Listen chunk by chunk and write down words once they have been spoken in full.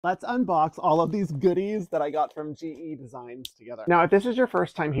Let's unbox all of these goodies that I got from GE Designs together. Now, if this is your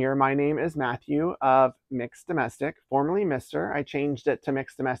first time here, my name is Matthew of Mixed Domestic, formerly Mr. I changed it to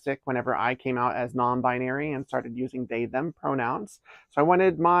Mixed Domestic whenever I came out as non-binary and started using they, them pronouns. So I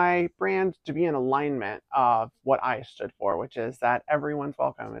wanted my brand to be in alignment of what I stood for, which is that everyone's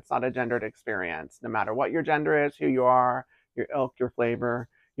welcome. It's not a gendered experience. No matter what your gender is, who you are, your ilk, your flavor,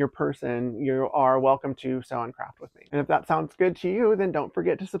 your person, you are welcome to sew and craft with me. And if that sounds good to you, then don't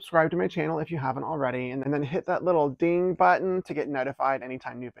forget to subscribe to my channel if you haven't already, and then hit that little ding button to get notified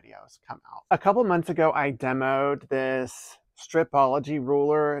anytime new videos come out. A couple months ago, I demoed this Stripology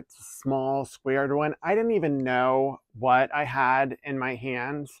ruler. It's a small squared one. I didn't even know what I had in my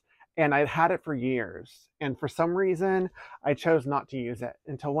hands, and I'd had it for years. And for some reason, I chose not to use it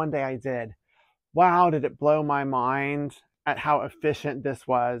until one day I did. Wow, did it blow my mind at how efficient this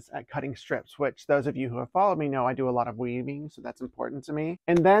was at cutting strips, which those of you who have followed me know I do a lot of weaving, so that's important to me.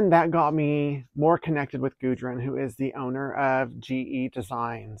 And then that got me more connected with Goody, who is the owner of GE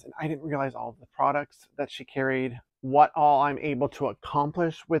Designs. And I didn't realize all of the products that she carried, what all I'm able to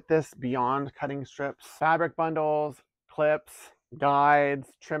accomplish with this beyond cutting strips, fabric bundles, clips, guides,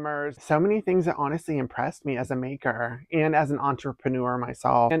 trimmers, so many things that honestly impressed me as a maker and as an entrepreneur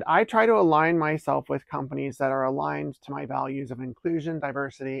myself. And I try to align myself with companies that are aligned to my values of inclusion,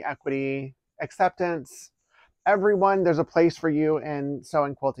 diversity, equity, acceptance. Everyone, there's a place for you in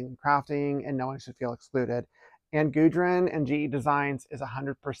sewing, quilting, and crafting, and no one should feel excluded. And Goody and GE Designs is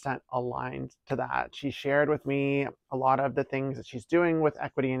 100% aligned to that. She shared with me a lot of the things that she's doing with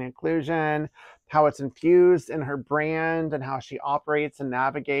equity and inclusion, how it's infused in her brand, and how she operates and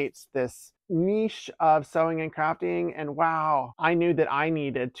navigates this niche of sewing and crafting. And wow, I knew that I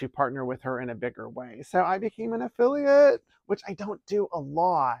needed to partner with her in a bigger way. So I became an affiliate, which I don't do a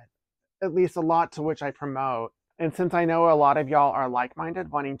lot, at least a lot to which I promote. And since I know a lot of y'all are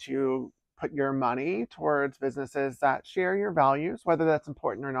like-minded, wanting to put your money towards businesses that share your values, whether that's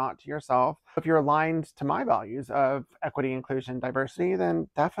important or not to yourself. If you're aligned to my values of equity, inclusion, diversity, then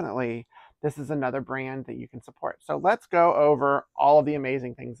definitely this is another brand that you can support. So let's go over all of the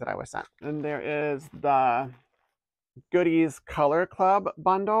amazing things that I was sent. And there is the Goody's Color Club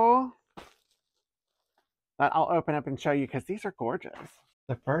bundle that I'll open up and show you because these are gorgeous.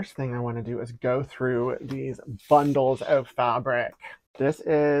 The first thing I want to do is go through these bundles of fabric. This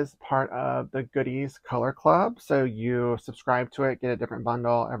is part of the Goody's Color Club. So you subscribe to it, get a different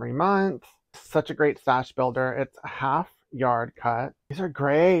bundle every month. Such a great stash builder. It's a half yard cut. These are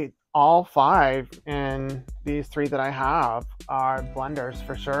great. All 5 in these 3 that I have are blenders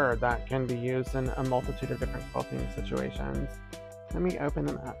for sure that can be used in a multitude of different quilting situations. Let me open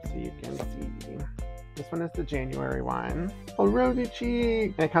them up so you can see. This one is the January one. Oh, rosy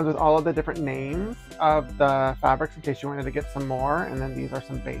cheek! And it comes with all of the different names of the fabrics in case you wanted to get some more. And then these are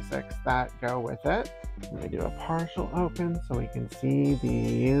some basics that go with it. Let me do a partial open so we can see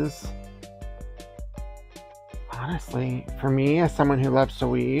these. Honestly, for me, as someone who loves to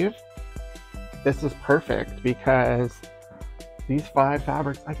weave, this is perfect because these 5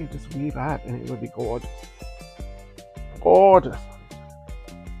 fabrics I could just weave up and it would be gorgeous. Gorgeous!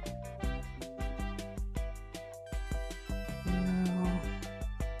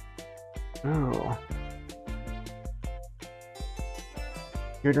 Oh.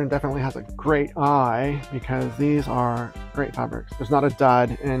 Goody definitely has a great eye because these are great fabrics. There's not a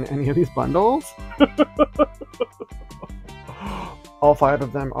dud in any of these bundles. All 5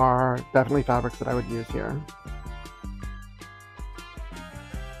 of them are definitely fabrics that I would use here.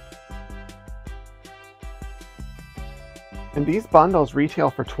 And these bundles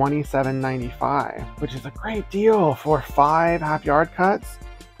retail for $27.95, which is a great deal for 5 half yard cuts.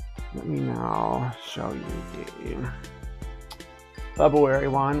 Let me now show you the February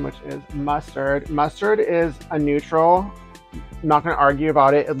one, which is mustard. Mustard is a neutral. I'm not going to argue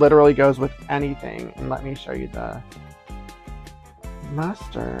about it. It literally goes with anything. And let me show you the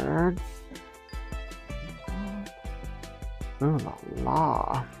mustard. Ooh la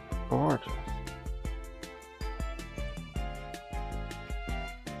la. Gorgeous.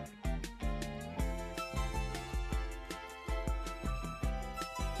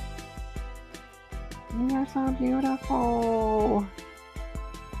 You're so beautiful.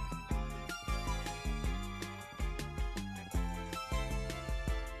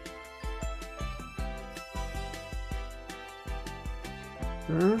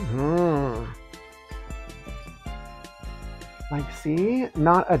 Like, see?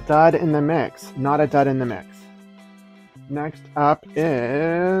 Not a dud in the mix. Not a dud in the mix. Next up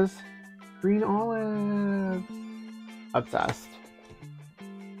is green olive. Obsessed.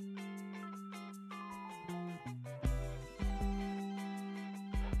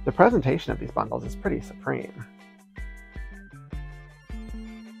 The presentation of these bundles is pretty supreme.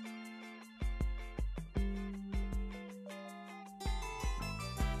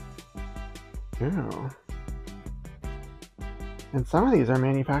 Ooh. And some of these are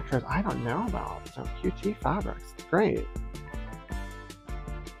manufacturers I don't know about. So QT Fabrics, great.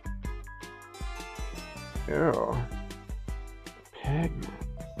 Ooh. Pigment.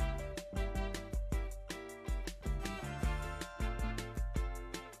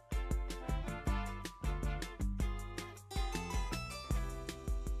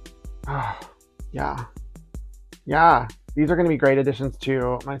 Oh, yeah. Yeah. These are going to be great additions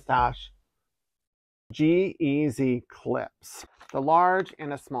to my stash. GEZ clips. The large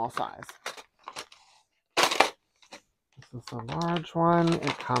and a small size. This is the large one.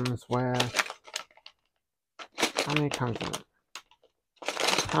 It comes with... How many comes in it?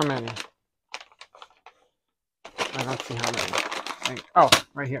 How many? I don't see how many. Oh,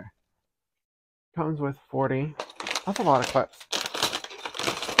 right here. Comes with 40. That's a lot of clips.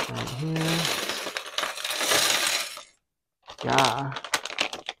 Right here. Yeah.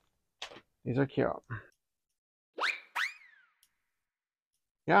 These are cute.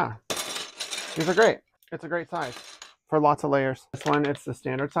 Yeah. These are great. It's a great size for lots of layers. This one, it's the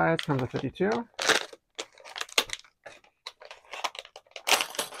standard size, comes with 52.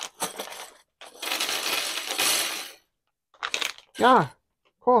 Yeah,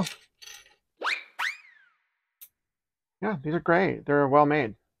 cool. Yeah, these are great. They're well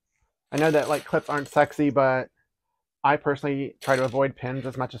made. I know that like clips aren't sexy, but I personally try to avoid pins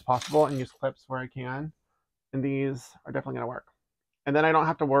as much as possible and use clips where I can. And these are definitely going to work. And then I don't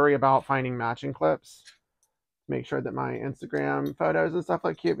have to worry about finding matching clips. Make sure that my Instagram photos and stuff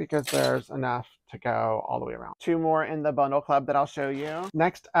look cute because there's enough to go all the way around. Two more in the bundle club that I'll show you.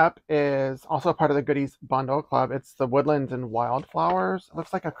 Next up is also part of the Goodies bundle club. It's the Woodlands and Wildflowers. It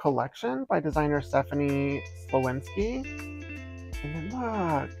looks like a collection by designer Stephanie Slowinski. And then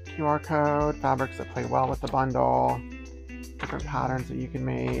look, QR code, fabrics that play well with the bundle, different patterns that you can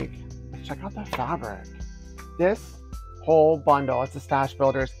make. Let's check out the fabric. This whole bundle, it's a stash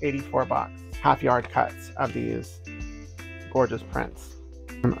builder, is 84 bucks. Half-yard cuts of these gorgeous prints.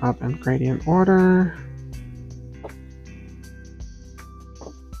 I'm up in gradient order.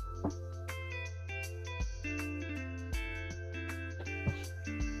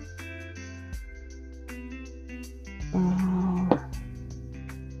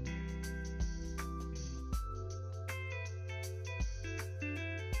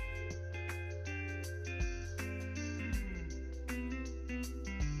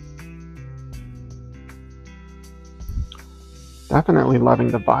 Definitely loving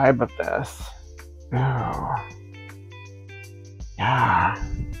the vibe of this. Oh, yeah.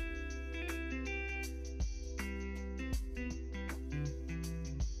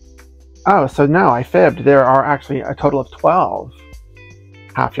 Oh, so no, I fibbed. There are actually a total of 12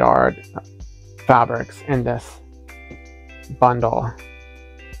 half-yard fabrics in this bundle.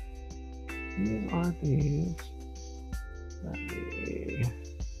 These are these.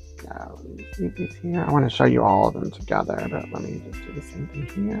 Let me just leave these here. I want to show you all of them together, but let me just do the same thing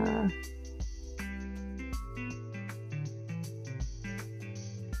here.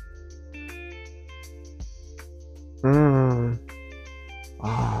 Oh.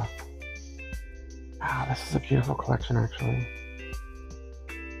 Wow, this is a beautiful collection, actually.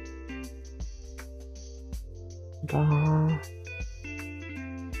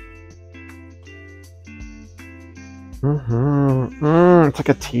 It's like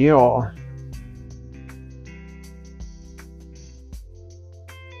a teal.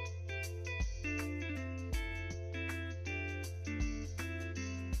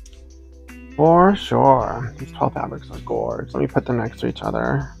 For sure. These 12 fabrics are gorgeous. Let me put them next to each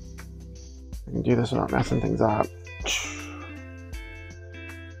other. I can do this without messing things up.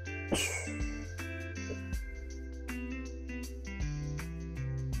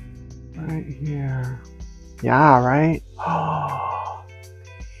 Right here. Yeah, right?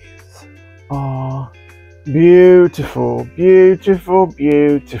 Oh, beautiful, beautiful,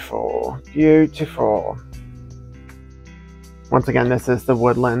 beautiful, beautiful. Once again, this is the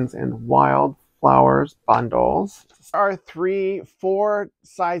Woodlands and Wildflowers bundles. There are 4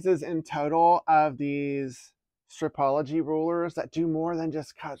 sizes in total of these Stripology rulers that do more than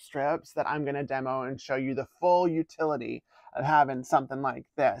just cut strips that I'm going to demo and show you the full utility of having something like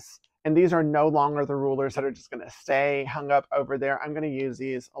this. And these are no longer the rulers that are just going to stay hung up over there. I'm going to use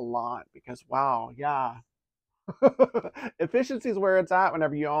these a lot because, wow, yeah. Efficiency is where it's at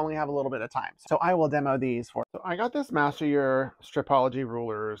whenever you only have a little bit of time. So I will demo these for you. So I got this Master Your Stripology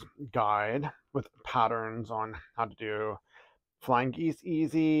Rulers guide with patterns on how to do Flying geese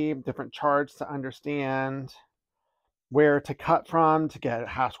easy, different charts to understand, where to cut from to get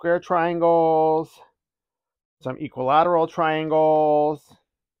half square triangles, some equilateral triangles,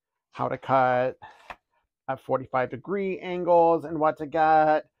 how to cut at 45-degree angles and what to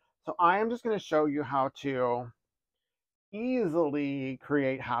get. So I am just going to show you how to easily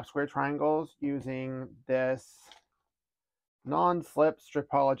create half square triangles using this non-slip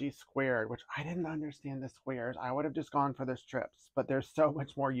Stripology squared, which I didn't understand the squares. I would have just gone for the strips, but there's so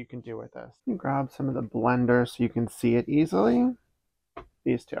much more you can do with this. Grab some of the blender so you can see it easily.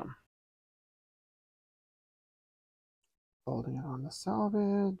 These two. Folding it on the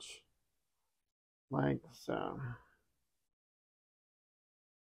selvage, like so.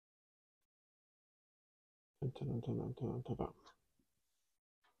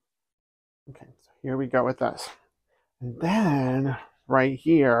 Okay, so here we go with this. And then right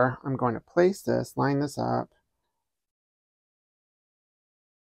here, I'm going to place this, line this up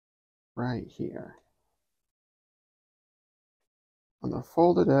right here. On the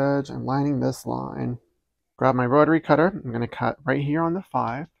folded edge, I'm lining this line. Grab my rotary cutter. I'm going to cut right here on the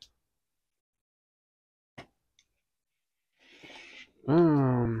 5.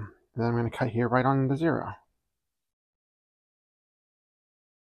 Boom. And then I'm going to cut here right on the 0.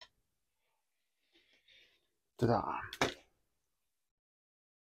 Ta-da.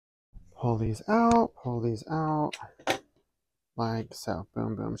 Pull these out, like so.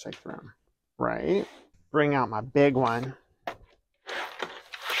 Boom, boom, shake through. Right. Bring out my big one,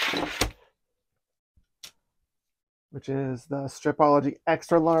 which is the Stripology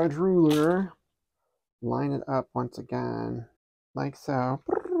extra large ruler. Line it up once again, like so.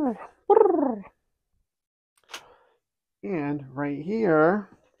 And right here,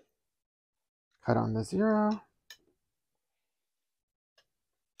 cut on the 0.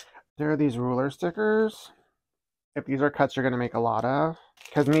 There are these ruler stickers. If these are cuts you're going to make a lot of.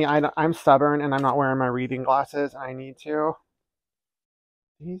 Because me, I'm stubborn and I'm not wearing my reading glasses. I need to.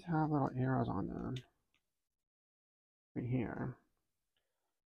 These have little arrows on them. Right here.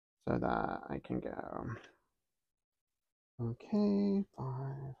 So that I can go. Okay, 5.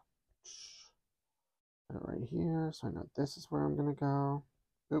 Put it right here. So I know this is where I'm going to go.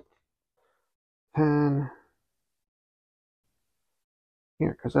 Oop. 10.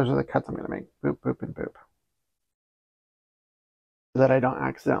 Here, because those are the cuts I'm going to make. Boop, boop, and boop. So that I don't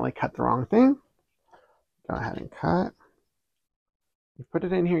accidentally cut the wrong thing. Go ahead and cut. You put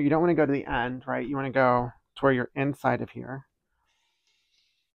it in here. You don't want to go to the end, right? You want to go to where you're inside of here.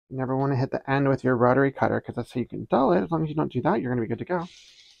 You never want to hit the end with your rotary cutter because that's how you can dull it. As long as you don't do that, you're going to be good to go.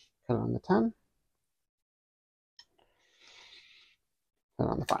 Cut it on the 10. Cut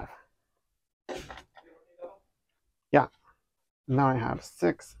it on the 5. Yeah. Now I have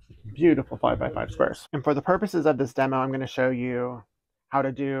 6 beautiful 5x5 squares. And for the purposes of this demo, I'm going to show you how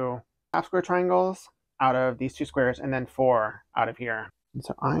to do half square triangles out of these 2 squares and then 4 out of here. And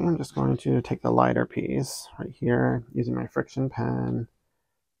so I am just going to take the lighter piece right here using my friction pen,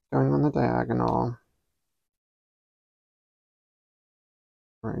 going on the diagonal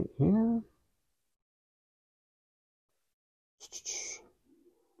right here.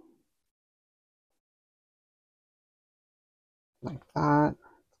 Like that.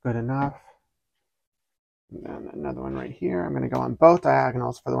 Good enough. And then another one right here. I'm going to go on both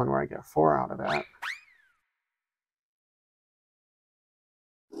diagonals for the one where I get 4 out of it.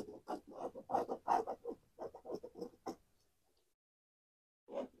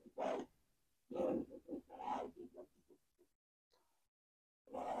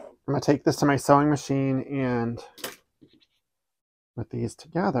 I'm going to take this to my sewing machine and with these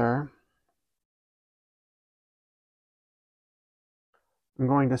together, I'm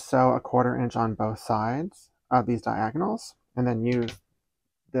going to sew a 1/4 inch on both sides of these diagonals and then use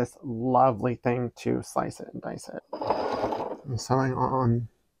this lovely thing to slice it and dice it. I'm sewing on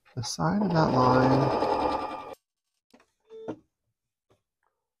the side of that line.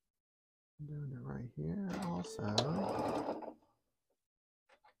 I'm doing it right here also.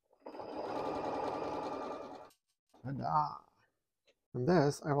 Ta-da! From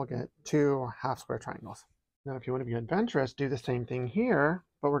this, I will get 2 half square triangles. Now, if you want to be adventurous, do the same thing here,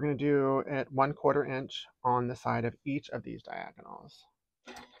 but we're going to do it 1/4 inch on the side of each of these diagonals.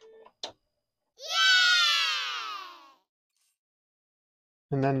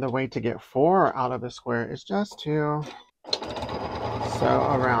 And then the way to get 4 out of the square is just to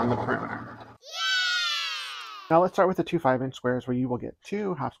sew around the perimeter. Now let's start with the 2 5-inch squares where you will get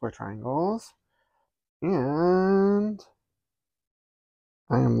 2 half square triangles. And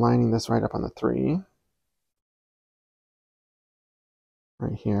I am lining this right up on the 3.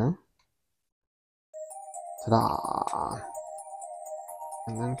 Right here. Ta-da!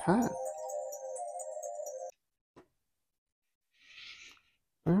 and then cut.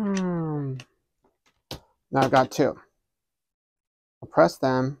 Boom. Now I've got two. I'll press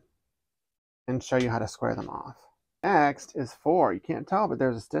them and show you how to square them off. Next is 4. You can't tell, but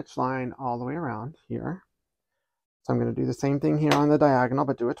there's a stitch line all the way around here. So I'm going to do the same thing here on the diagonal,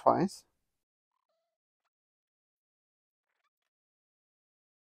 but do it twice.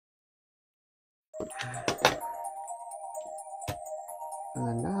 And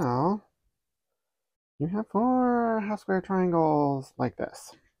then now you have 4 half square triangles like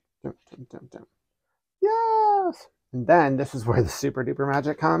this. Dum, dum, dum, dum. Yes! And then this is where the super duper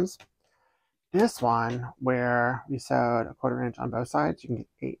magic comes. This one, where we sewed a 1/4 inch on both sides, you can get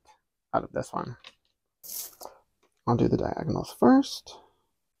 8 out of this one. I'll do the diagonals first.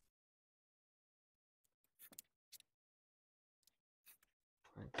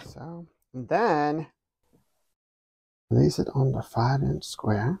 Like so. And then place it on the 5-inch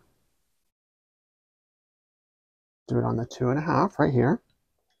square. Do it on the 2.5 right here.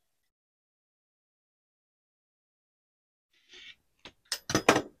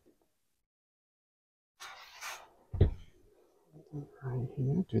 Right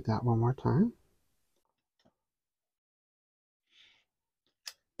here, do that one more time.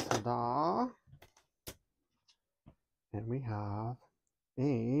 Ta-da! And we have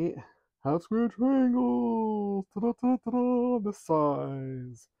 8 half square triangles. Ta-da-ta-da-ta-da, this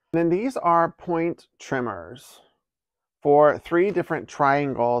size. And then these are point trimmers for 3 different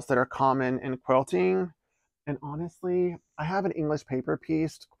triangles that are common in quilting. And honestly, I have an English paper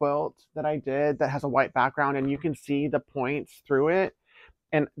piece quilt that I did that has a white background, and you can see the points through it.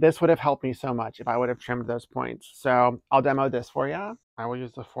 And this would have helped me so much if I would have trimmed those points. So I'll demo this for you. I will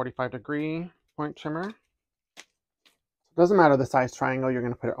use the 45-degree point trimmer. It doesn't matter the size triangle, you're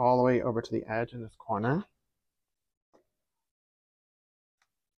going to put it all the way over to the edge in this corner.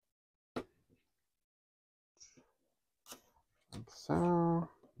 Like so.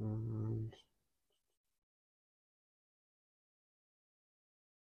 And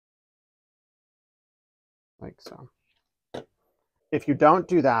like so. If you don't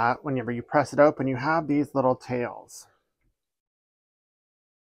do that, whenever you press it open, you have these little tails.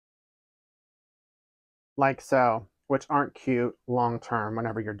 Like so, which aren't cute long term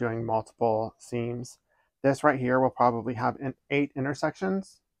whenever you're doing multiple seams. This right here will probably have 8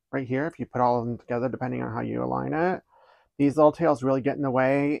 intersections right here if you put all of them together, depending on how you align it. These little tails really get in the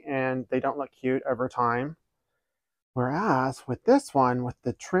way and they don't look cute over time. Whereas with this one, with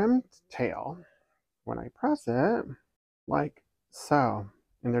the trimmed tail, when I press it, like so,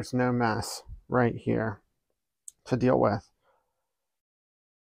 and there's no mess right here to deal with.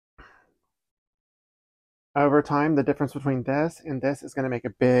 Over time, the difference between this and this is going to make a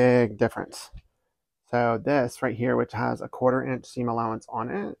big difference. So this right here, which has a 1/4 inch seam allowance on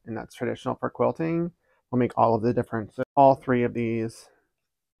it, and that's traditional for quilting, will make all of the difference. So all 3 of these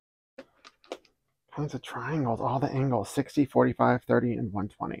kinds of triangles, all the angles, 60, 45, 30, and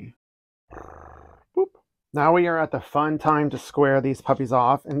 120. Boop. Now we are at the fun time to square these puppies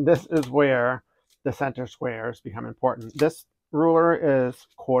off, and this is where the center squares become important. This ruler is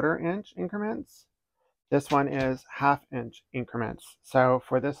 1/4 inch increments. This one is 1/2 inch increments. So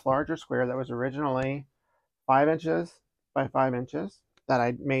for this larger square that was originally 5 inches by 5 inches that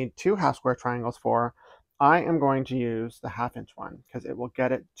I made 2 half square triangles for, I am going to use the 1/2 inch one because it will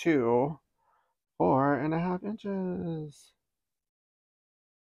get it to 4.5 inches.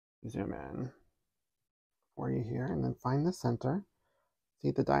 Zoom in for you here and then find the center.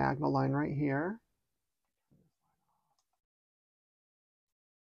 See the diagonal line right here?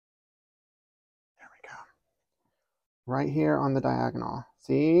 There we go. Right here on the diagonal.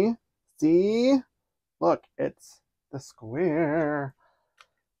 See? See? Look, it's the square.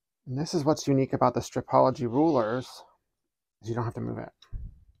 And this is what's unique about the Stripology Rulers, is you don't have to move it.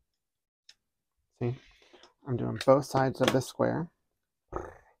 See? I'm doing both sides of this square.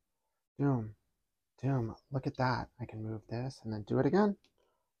 Doom. Doom. Look at that. I can move this and then do it again.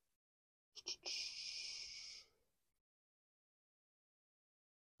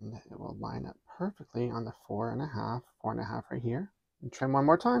 And it will line up perfectly on the 4.5 right here. And trim one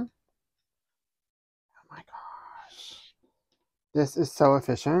more time. Oh my gosh. This is so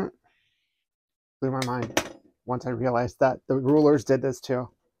efficient. Blew my mind once I realized that the rulers did this too.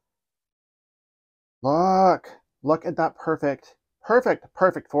 Look at that perfect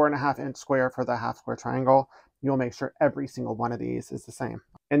 4.5 inch square for the half square triangle. You'll make sure every single one of these is the same.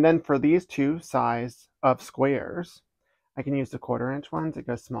 And then for these 2 size of squares, I can use the 1/4 inch ones. It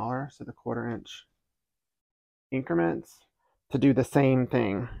goes smaller, so the 1/4 inch increments to do the same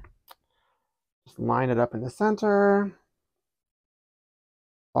thing. Just line it up in the center.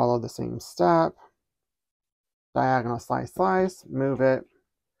 Follow the same step. Diagonal slice, slice, move it,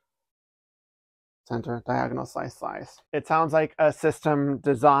 center, diagonal slice, slice. It sounds like a system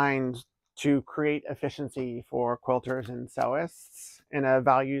designed to create efficiency for quilters and sewists in a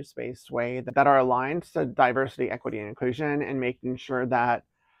values-based way that are aligned to diversity, equity, and inclusion, and making sure that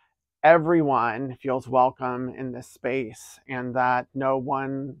everyone feels welcome in this space and that no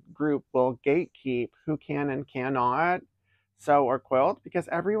one group will gatekeep who can and cannot sew or quilt, because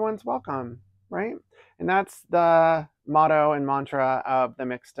everyone's welcome, right? And that's the motto and mantra of the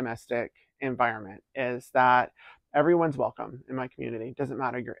mixed domestic environment, is that everyone's welcome in my community. Doesn't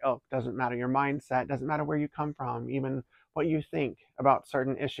matter your ilk, doesn't matter your mindset, doesn't matter where you come from, even what you think about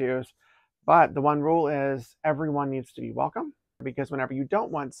certain issues. But the one rule is everyone needs to be welcome, because whenever you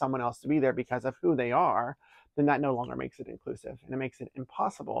don't want someone else to be there because of who they are, then that no longer makes it inclusive, and it makes it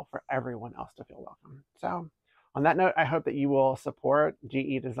impossible for everyone else to feel welcome. So on that note, I hope that you will support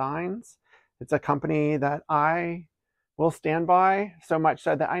GE Designs. It's a company that I will stand by, so much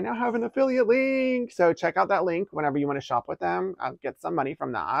so that I now have an affiliate link. So check out that link whenever you want to shop with them. I'll get some money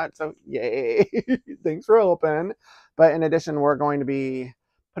from that. So yay, thanks for helping. But in addition, we're going to be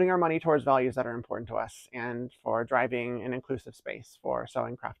putting our money towards values that are important to us and for driving an inclusive space for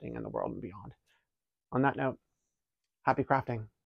sewing, crafting in the world and beyond. On that note, happy crafting.